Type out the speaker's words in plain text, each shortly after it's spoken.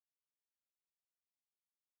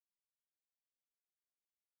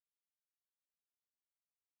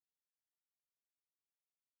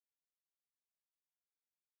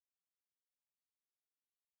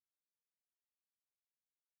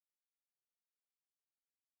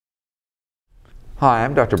Hi,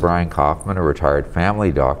 I'm Dr. Brian Kaufman, a retired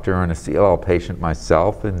family doctor and a CLL patient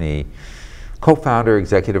myself, and the co-founder,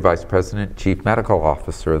 executive vice president, chief medical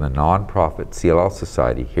officer of the nonprofit CLL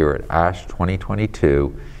Society here at ASH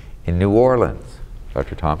 2022 in New Orleans.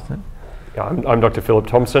 Dr. Thompson? Yeah, I'm Dr. Philip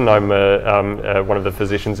Thompson. I'm one of the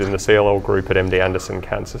physicians in the CLL group at MD Anderson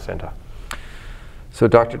Cancer Center. So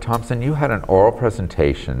Dr. Thompson, you had an oral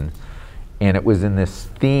presentation, and it was in this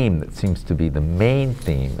theme that seems to be the main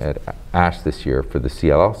theme at ASH this year for the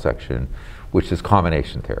CLL section, which is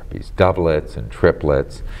combination therapies, doublets and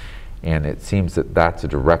triplets. And it seems that that's a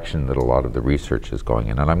direction that a lot of the research is going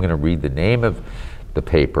in. And I'm going to read the name of the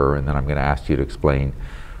paper, and then I'm going to ask you to explain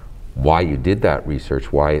why you did that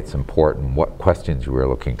research, why it's important, what questions you were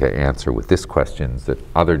looking to answer with this questions that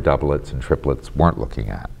other doublets and triplets weren't looking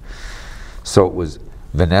at. So it was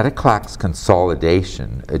Venetoclax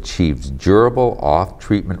consolidation achieves durable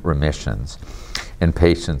off-treatment remissions in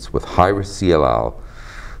patients with high-risk CLL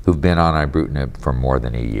who've been on Ibrutinib for more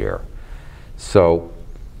than a year. So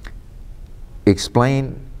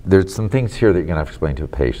explain, there's some things here that you're going to have to explain to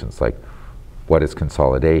patients, like what is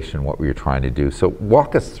consolidation, what were you trying to do. So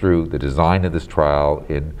walk us through the design of this trial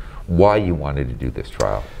and why you wanted to do this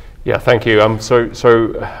trial. Yeah, thank you. I mean,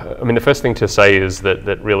 the first thing to say is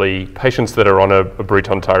that really patients that are on a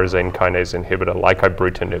Bruton tyrosine kinase inhibitor like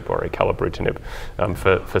Ibrutinib or acalabrutinib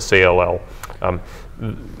for CLL,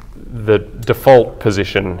 the default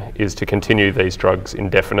position is to continue these drugs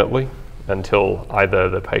indefinitely until either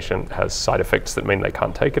the patient has side effects that mean they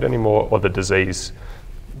can't take it anymore, or the disease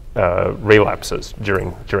relapses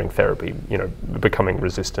during therapy, becoming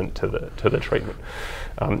resistant to the treatment.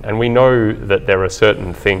 And we know that there are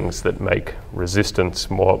certain things that make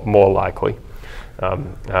resistance more likely.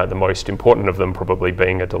 The most important of them probably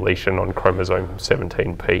being a deletion on chromosome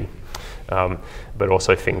 17p, but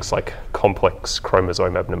also things like complex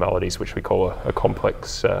chromosome abnormalities, which we call a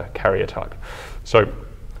complex karyotype. So,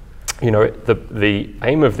 the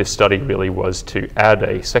aim of this study really was to add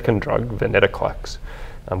a second drug, Venetoclax,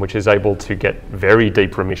 which is able to get very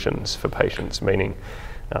deep remissions for patients, meaning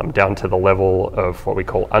down to the level of what we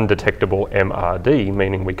call undetectable MRD,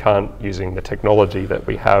 meaning we can't, using the technology that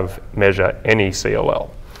we have, measure any CLL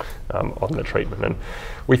on the treatment. And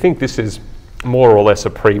we think this is more or less a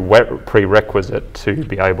prerequisite to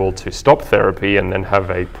be able to stop therapy and then have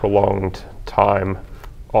a prolonged time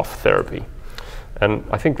off therapy. And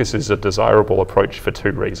I think this is a desirable approach for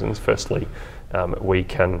two reasons. Firstly, we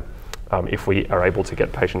can, if we are able to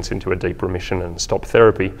get patients into a deep remission and stop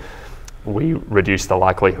therapy, we reduce the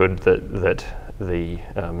likelihood that the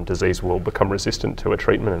disease will become resistant to a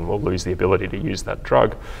treatment and will lose the ability to use that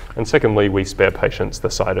drug. And secondly, we spare patients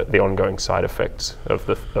the ongoing side effects of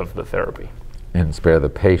the therapy. And spare the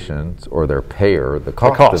patients or their payer the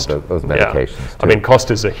cost. Of those medications. Yeah. I mean,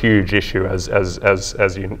 cost is a huge issue, as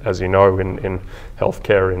you know, in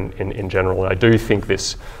healthcare in general. And I do think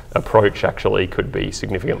this approach actually could be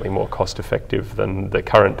significantly more cost effective than the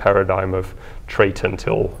current paradigm of treat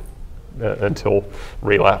until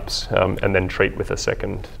relapse and then treat with a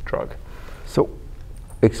second drug. So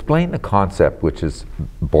explain the concept, which is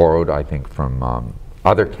borrowed, I think, from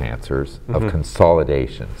other cancers, of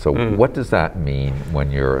consolidation. So what does that mean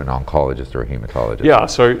when you're an oncologist or a hematologist? Yeah,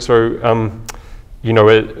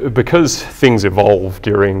 because things evolve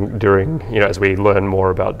during as we learn more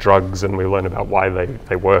about drugs and we learn about why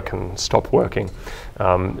they work and stop working,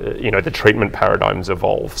 the treatment paradigms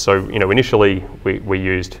evolve. So, initially we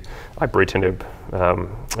used Ibrutinib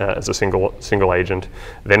as a single agent.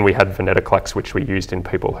 Then we had Venetoclax, which we used in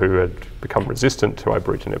people who had become resistant to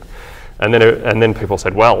Ibrutinib. And then people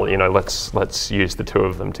said, well, let's use the two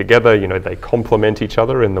of them together. They complement each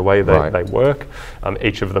other in the way they work.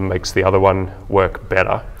 Each of them makes the other one work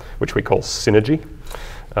better, which we call synergy.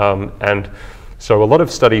 And so a lot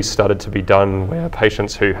of studies started to be done where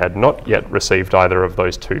patients who had not yet received either of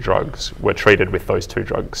those two drugs were treated with those two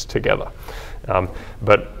drugs together.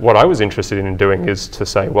 But what I was interested in doing is to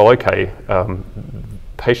say, well, okay,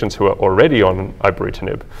 patients who are already on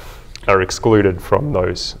Ibrutinib are excluded from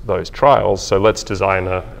those trials. So let's design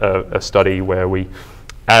a study where we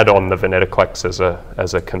add on the Venetoclax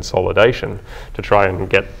as a consolidation to try and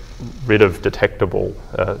get rid of detectable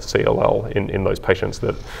CLL in those patients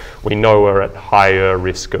that we know are at higher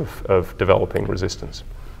risk of developing resistance.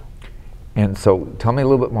 And so tell me a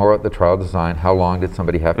little bit more about the trial design. How long did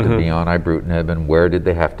somebody have to be on Ibrutinib, and where did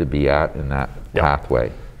they have to be at in that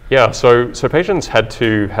pathway? Yeah, so patients had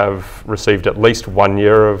to have received at least 1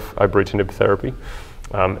 year of Ibrutinib therapy.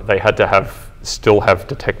 They had to still have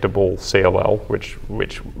detectable CLL,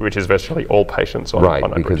 which is virtually all patients on Right,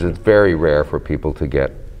 Ibrutinib. because it's very rare for people to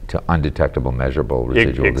get to undetectable, measurable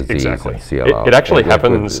residual disease exactly. in CLL. It actually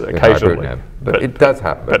happens occasionally, but it does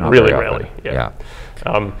happen, but not really very rarely. often.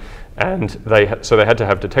 Yeah. And they had to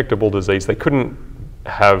have detectable disease. They couldn't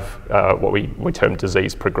have what we term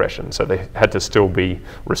disease progression, so they had to still be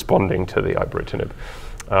responding to the Ibrutinib.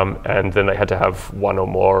 And then they had to have one or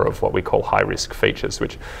more of what we call high-risk features,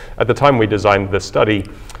 which at the time we designed the study,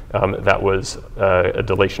 that was a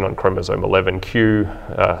deletion on chromosome 11q,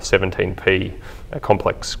 17p, a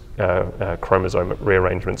complex chromosome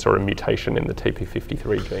rearrangements, or a mutation in the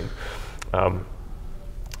TP53 gene.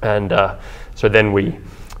 So then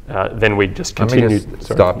we just continued. Let me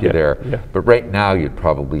just stop you there. Yeah. But right now, you'd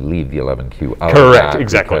probably leave the 11q out. Correct, of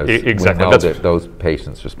exactly. We know that those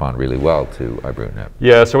patients respond really well to Ibrutinib.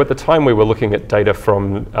 Yeah, so at the time we were looking at data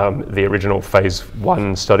from the original phase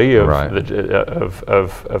 1 study of,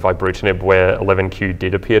 of Ibrutinib, where 11q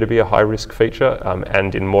did appear to be a high-risk feature,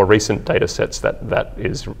 and in more recent data sets that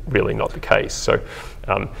is really not the case. So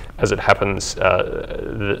as it happens,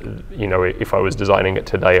 if I was designing it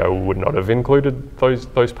today, I would not have included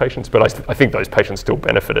those patients, but I think those patients still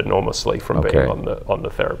benefited enormously from being on the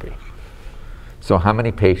therapy. So how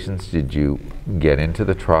many patients did you get into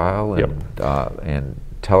the trial, and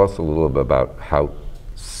tell us a little bit about how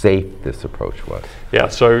safe this approach was? Yeah,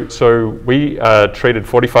 so we treated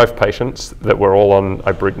 45 patients that were all on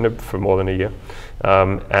Ibrutinib for more than a year.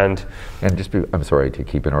 And I'm sorry to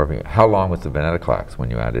keep interrupting you. How long was the Venetoclax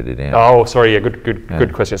when you added it in? Oh, sorry. Yeah,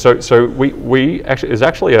 good question. So we actually is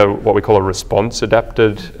actually what we call a response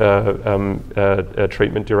adapted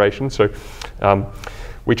treatment duration. So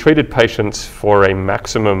we treated patients for a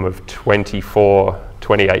maximum of 24,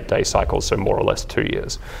 28-day cycles, so more or less 2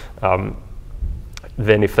 years.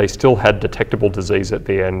 Then if they still had detectable disease at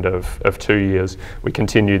the end of 2 years, we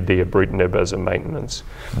continued the Ibrutinib as a maintenance.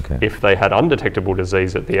 Okay. If they had undetectable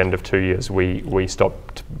disease at the end of 2 years, we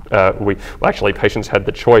stopped. Actually, patients had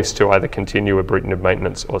the choice to either continue Ibrutinib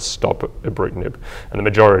maintenance or stop Ibrutinib, and the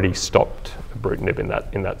majority stopped Ibrutinib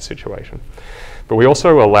in that situation. But we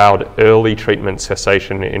also allowed early treatment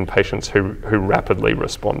cessation in patients who rapidly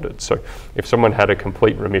responded. So if someone had a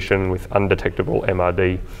complete remission with undetectable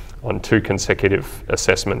MRD on 2 consecutive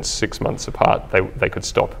assessments 6 months apart, they could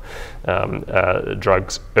stop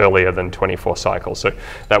drugs earlier than 24 cycles. So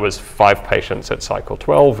that was 5 patients at cycle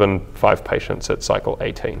 12 and 5 patients at cycle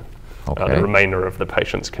 18. Okay. The remainder of the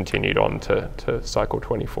patients continued on to cycle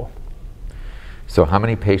 24. So how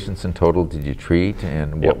many patients in total did you treat,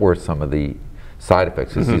 and what were some of the side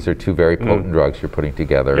effects? Because these are 2 very potent drugs you're putting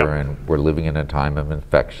together, and we're living in a time of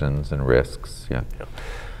infections and risks.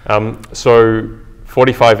 So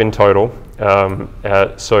 45 in total.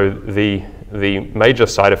 So the major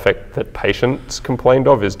side effect that patients complained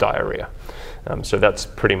of is diarrhea. So that's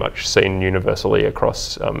pretty much seen universally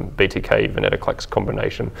across BTK Venetoclax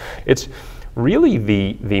combination. It's really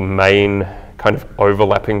the main kind of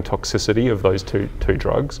overlapping toxicity of those two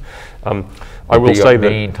drugs. I will say that the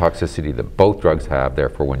main toxicity that both drugs have,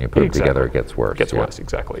 therefore when you put them together it gets worse. Gets worse,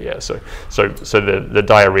 exactly, yeah. So the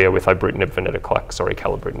diarrhea with Ibrutinib Venetoclax,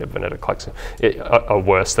 Calibrutinib Venetoclax, are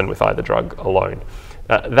worse than with either drug alone.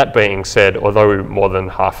 That being said, although more than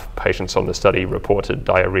half patients on the study reported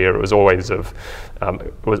diarrhea, it was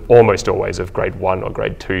almost always of grade 1 or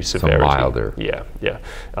grade 2 severity. So milder. Yeah.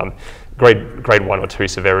 Grade 1 or 2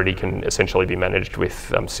 severity can essentially be managed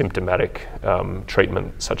with symptomatic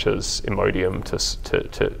treatment, such as Imodium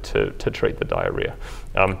to treat the diarrhea.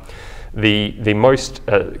 The most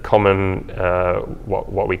common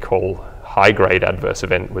what we call high-grade adverse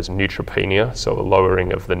event was neutropenia, so a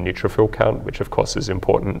lowering of the neutrophil count, which of course is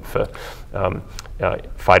important for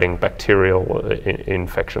fighting bacterial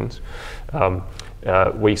infections.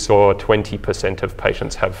 We saw 20% of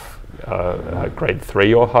patients have grade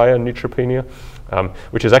 3 or higher neutropenia,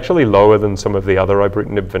 which is actually lower than some of the other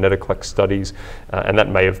Ibrutinib Venetoclax studies, and that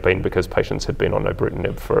may have been because patients had been on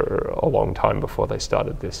Ibrutinib for a long time before they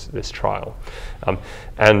started this trial.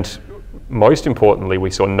 And most importantly, we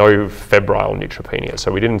saw no febrile neutropenia,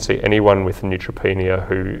 so we didn't see anyone with neutropenia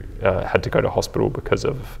who had to go to hospital because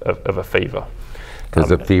of a fever. Because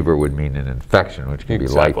a fever would mean an infection, which can be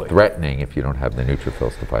life-threatening if you don't have the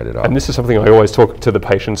neutrophils to fight it off. And this is something I always talk to the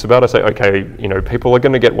patients about. I say, okay, people are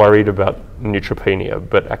going to get worried about neutropenia,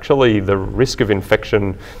 but actually the risk of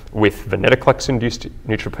infection with Venetoclax-induced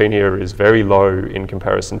neutropenia is very low in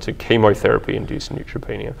comparison to chemotherapy-induced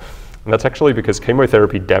neutropenia. And that's actually because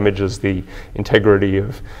chemotherapy damages the integrity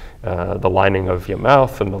of the lining of your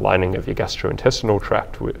mouth and the lining of your gastrointestinal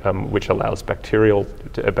tract, which allows bacteria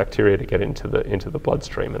to get into the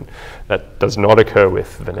bloodstream, and that does not occur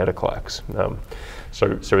with Venetoclax.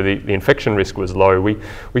 So the infection risk was low.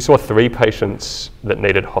 We saw 3 patients that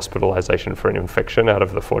needed hospitalization for an infection out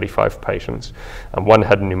of the 45 patients. One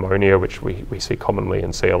had pneumonia, which we see commonly in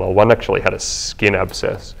CLL. One actually had a skin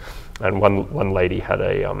abscess, and one lady had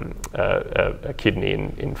a kidney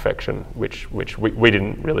infection, which we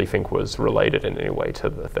didn't really think was related in any way to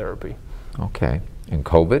the therapy. Okay. And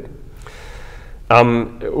COVID?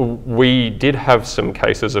 We did have some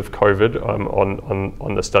cases of COVID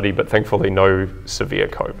on the study, but thankfully no severe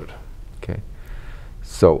COVID. Okay.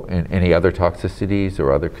 So, any other toxicities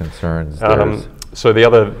or other concerns? So the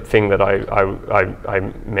other thing that I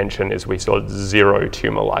mentioned is we saw 0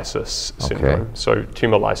 tumor lysis syndrome. Okay. So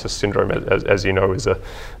tumor lysis syndrome, as you know, is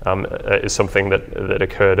something that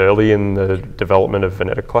occurred early in the development of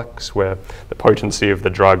Venetoclax, where the potency of the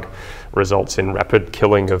drug results in rapid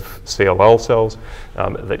killing of CLL cells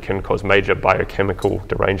that can cause major biochemical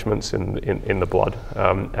derangements in the blood.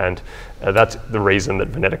 And that's the reason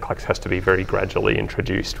that Venetoclax has to be very gradually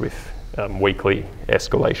introduced with weekly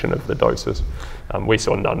escalation of the doses. We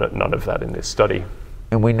saw none of that in this study.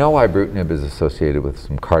 And we know Ibrutinib is associated with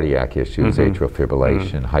some cardiac issues, atrial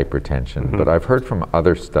fibrillation, hypertension, but I've heard from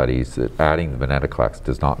other studies that adding the Venetoclax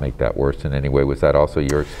does not make that worse in any way. Was that also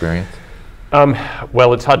your experience?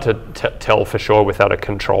 Well, it's hard to tell for sure without a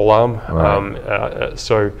control arm. Right.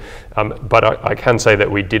 But I can say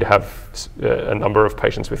that we did have a number of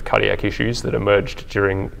patients with cardiac issues that emerged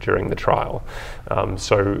during the trial.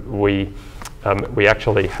 So we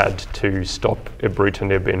actually had to stop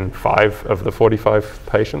Ibrutinib in 5 of the 45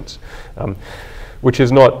 patients, which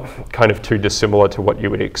is not kind of too dissimilar to what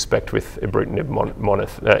you would expect with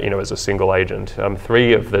Ibrutinib as a single agent.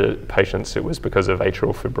 3 of the patients, it was because of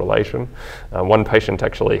atrial fibrillation. 1 patient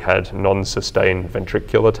actually had non-sustained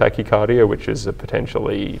ventricular tachycardia, which is a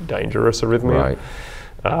potentially dangerous arrhythmia. Right.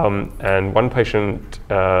 And 1 patient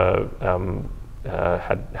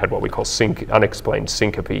had what we call unexplained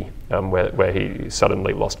syncope, where he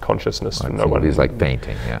suddenly lost consciousness. Right, so he's like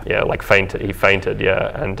fainting, yeah. Yeah, like fainted. He fainted,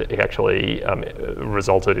 yeah, and he actually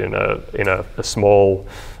resulted in a small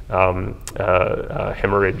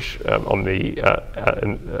hemorrhage on the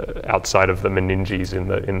outside of the meninges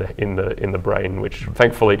in the brain, which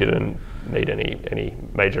thankfully didn't need any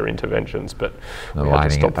major interventions, but the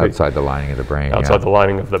lining outside the lining of the brain. Outside the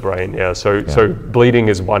lining of the brain, yeah. So bleeding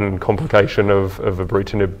is one complication of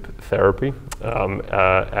Ibrutinib therapy,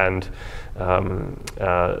 and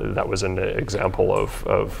that was an example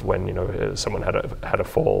of when someone had a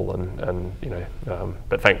fall, and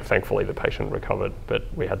but thankfully the patient recovered, but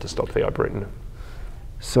we had to stop the Ibrutinib.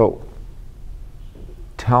 So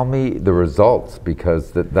tell me the results,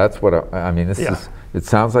 because that's what I mean. This is. It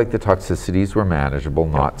sounds like the toxicities were manageable,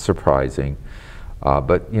 not surprising,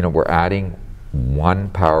 but we're adding one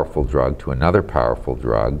powerful drug to another powerful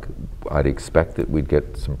drug. I'd expect that we'd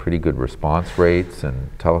get some pretty good response rates, and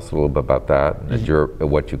tell us a little bit about that and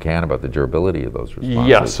what you can about the durability of those responses.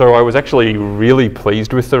 Yeah, so I was actually really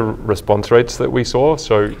pleased with the response rates that we saw.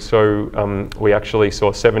 So we actually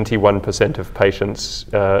saw 71% of patients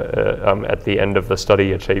at the end of the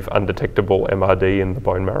study achieve undetectable MRD in the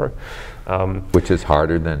bone marrow. Which is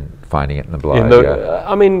harder than finding it in the blood.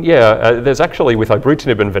 There's actually, with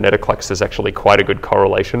Ibrutinib and Venetoclax, there's actually quite a good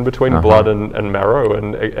correlation between blood and marrow.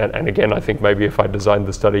 And again, I think maybe if I designed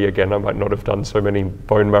the study again, I might not have done so many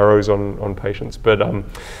bone marrows on patients. But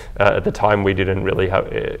at the time, we didn't really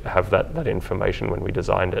have that information when we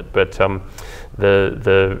designed it. But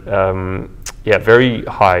very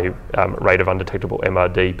high rate of undetectable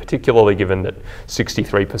MRD, particularly given that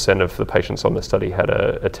 63% of the patients on the study had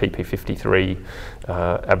a TP53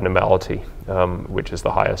 abnormality, which is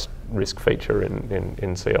the highest risk feature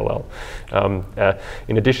in CLL.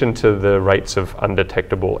 In addition to the rates of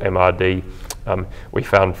undetectable MRD, we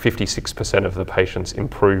found 56% of the patients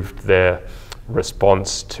improved their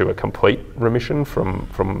response to a complete remission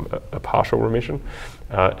from a partial remission.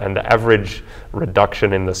 And the average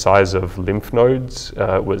reduction in the size of lymph nodes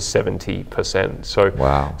was 70%. So,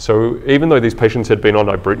 wow. So even though these patients had been on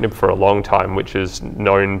Ibrutinib for a long time, which is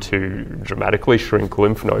known to dramatically shrink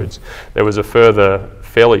lymph nodes, there was a further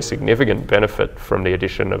fairly significant benefit from the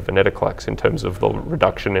addition of Venetoclax in terms of the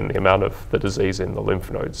reduction in the amount of the disease in the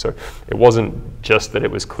lymph nodes. So it wasn't just that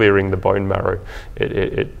it was clearing the bone marrow,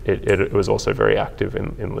 it was also very active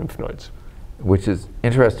in lymph nodes. Which is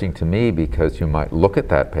interesting to me, because you might look at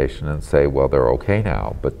that patient and say, well, they're okay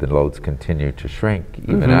now, but the loads continue to shrink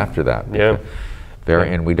even after that. Yeah.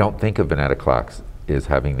 And we don't think of Venetoclax as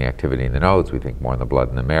having the activity in the nodes. We think more in the blood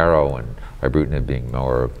and the marrow, and Ibrutinib being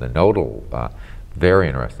more of the nodal. Very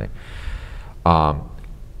interesting.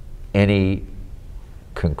 Any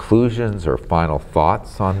conclusions or final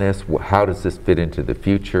thoughts on this? How does this fit into the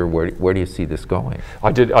future? Where do you see this going?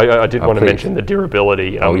 I did want to mention the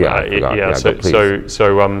durability. I forgot.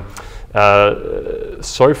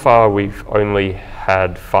 So far we've only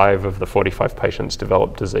had 5 of the 45 patients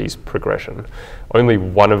develop disease progression. Only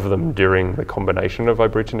 1 of them during the combination of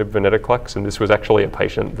Ibrutinib Venetoclax, and this was actually a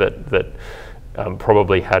patient that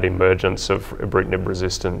probably had emergence of Ibrutinib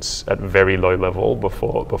resistance at very low level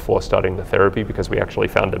before starting the therapy, because we actually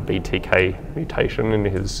found a BTK mutation in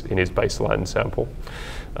his baseline sample.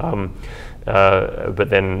 But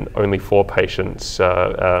then only 4 patients,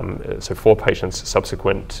 so 4 patients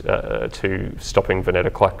subsequent to stopping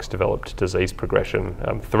Venetoclax developed disease progression,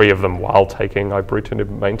 3 of them while taking Ibrutinib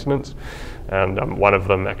maintenance, and 1 of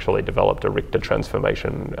them actually developed a Richter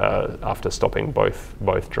transformation after stopping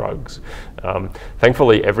both drugs.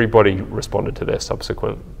 Thankfully, everybody responded to their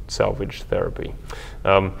subsequent salvage therapy.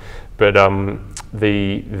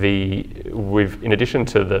 We've, in addition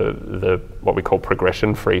to the what we call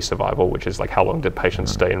progression-free survival, which is like how long did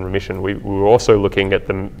patients stay in remission, we were also looking at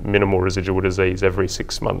the minimal residual disease every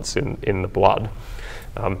 6 months in the blood.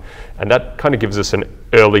 And that kind of gives us an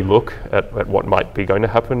early look at what might be going to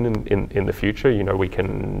happen in the future. You know, we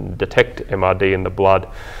can detect MRD in the blood,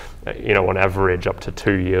 on average up to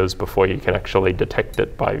 2 years before you can actually detect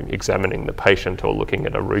it by examining the patient or looking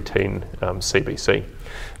at a routine CBC.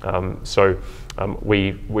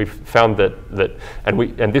 We've found that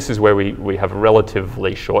and this is where we have a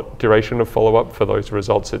relatively short duration of follow-up for those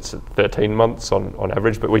results. It's 13 months on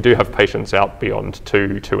average, but we do have patients out beyond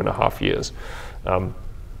 2.5 years.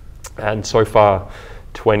 And so far,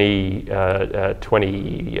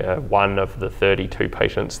 21 of the 32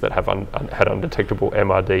 patients that have had undetectable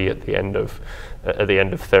MRD at the end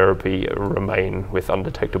of therapy remain with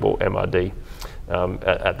undetectable MRD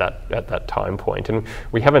at that time point. And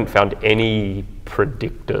we haven't found any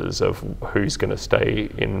predictors of who's going to stay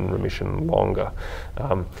in remission longer,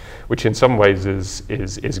 which in some ways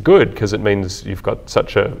is good, because it means you've got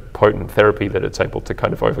such a potent therapy that it's able to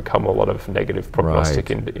kind of overcome a lot of negative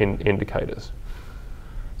prognostic indicators.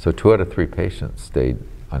 So 2 out of 3 patients stayed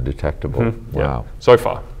undetectable. Mm-hmm. Wow. Yeah. So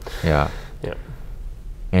far. Yeah. Yeah.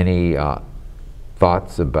 Any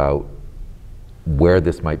thoughts about where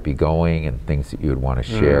this might be going and things that you would want to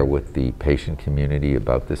share with the patient community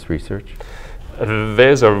about this research?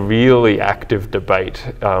 There's a really active debate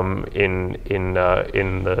in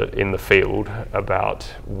the field about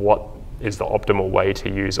what is the optimal way to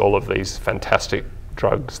use all of these fantastic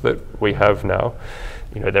drugs that we have now.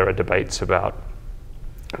 There are debates about,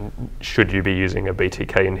 should you be using a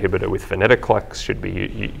BTK inhibitor with Venetoclax? Should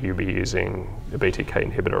you be using a BTK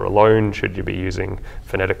inhibitor alone? Should you be using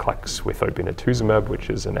Venetoclax with obinutuzumab, which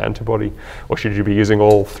is an antibody? Or should you be using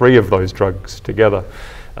all 3 of those drugs together?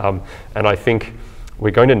 And I think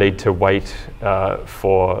we're going to need to wait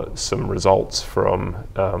for some results from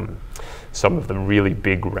some of the really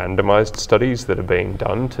big randomized studies that are being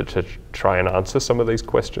done to try and answer some of these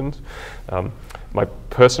questions. My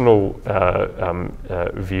personal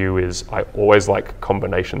view is I always like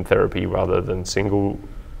combination therapy rather than single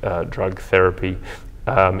drug therapy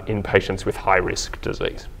in patients with high-risk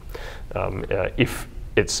disease, if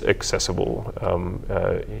it's accessible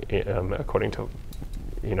according to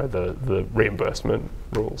the reimbursement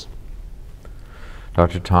rules.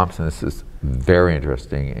 Dr. Thompson, this is very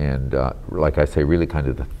interesting, and like I say, really kind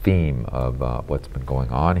of the theme of what's been going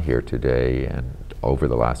on here today and over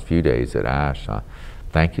the last few days at ASH.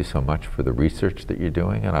 Thank you so much for the research that you're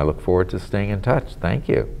doing, and I look forward to staying in touch. Thank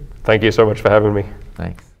you. Thank you so much for having me.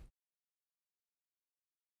 Thanks.